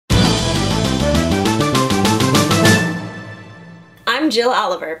Jill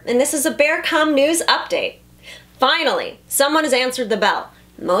Oliver, and this is a Bearcom News Update. Finally, someone has answered the bell.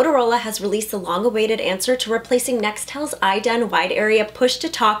 Motorola has released the long-awaited answer to replacing Nextel's iDEN wide area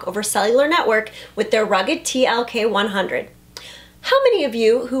push-to-talk over cellular network with their rugged TLK 100. How many of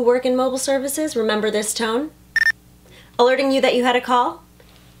you who work in mobile services remember this tone? Alerting you that you had a call?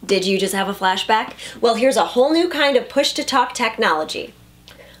 Did you just have a flashback? Well, here's a whole new kind of push-to-talk technology.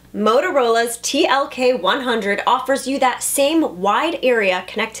 Motorola's TLK 100 offers you that same wide area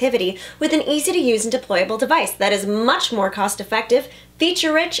connectivity with an easy-to-use and deployable device that is much more cost-effective,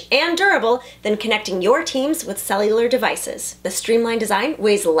 feature-rich, and durable than connecting your teams with cellular devices. The streamlined design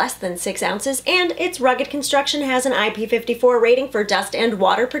weighs less than 6 ounces, and its rugged construction has an IP54 rating for dust and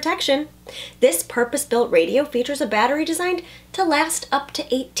water protection. This purpose-built radio features a battery designed to last up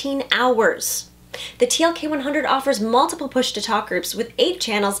to 18 hours. The TLK 100 offers multiple push-to-talk groups with 8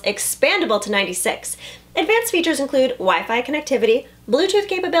 channels expandable to 96. Advanced features include Wi-Fi connectivity, Bluetooth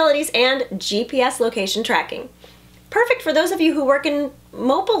capabilities, and GPS location tracking. Perfect for those of you who work in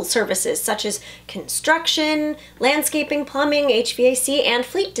mobile services such as construction, landscaping, plumbing, HVAC, and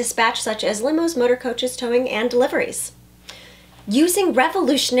fleet dispatch such as limos, motor coaches, towing, and deliveries. Using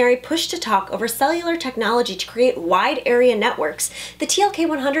revolutionary push-to-talk over cellular technology to create wide area networks, the TLK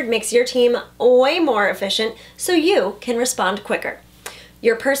 100 makes your team way more efficient so you can respond quicker.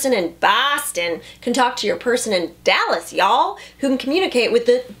 Your person in Boston can talk to your person in Dallas, y'all, who can communicate with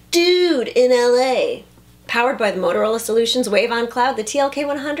the dude in LA. Powered by the Motorola Solutions Wave on Cloud, the TLK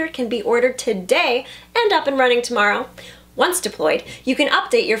 100 can be ordered today and up and running tomorrow. Once deployed, you can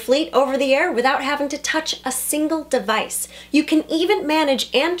update your fleet over the air without having to touch a single device. You can even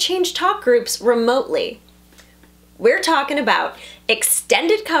manage and change talk groups remotely. We're talking about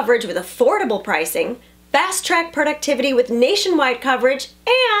extended coverage with affordable pricing, fast-track productivity with nationwide coverage,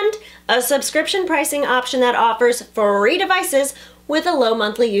 and a subscription pricing option that offers free devices with a low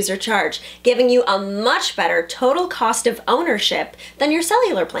monthly user charge, giving you a much better total cost of ownership than your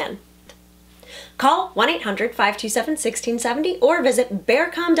cellular plan. Call 1-800-527-1670 or visit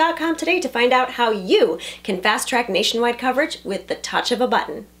bearcom.com today to find out how you can fast-track nationwide coverage with the touch of a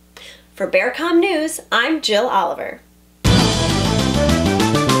button. For Bearcom News, I'm Jill Oliver.